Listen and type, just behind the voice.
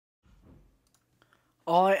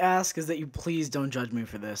All I ask is that you please don't judge me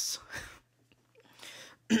for this.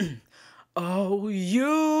 Oh, you,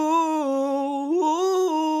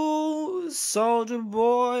 soldier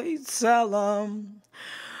boy, tell 'em.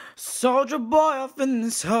 Soldier boy off in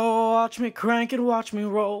this hole, watch me crank and watch me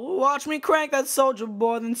roll. Watch me crank that soldier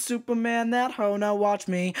boy, then Superman that hoe. Now watch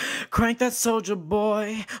me crank that soldier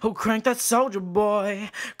boy. Oh, crank that soldier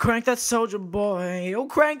boy. Crank that soldier boy. Oh,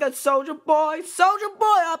 crank that soldier boy. Soldier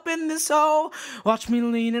boy up in this hole. Watch me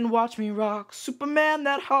lean and watch me rock. Superman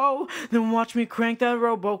that hoe. Then watch me crank that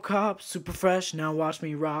RoboCop. Super fresh, now watch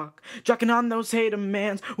me rock. Jocking on those hater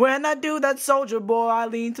mans. When I do that soldier boy, I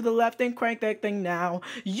lean to the left and crank that thing now.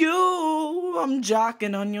 I'm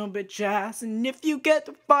jocking on your bitch ass, and if you get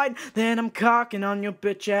to fight, then I'm cocking on your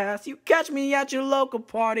bitch ass. You catch me at your local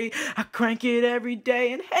party, I crank it every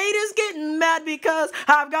day, and haters getting mad because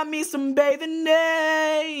I've got me some bathing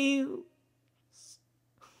nails.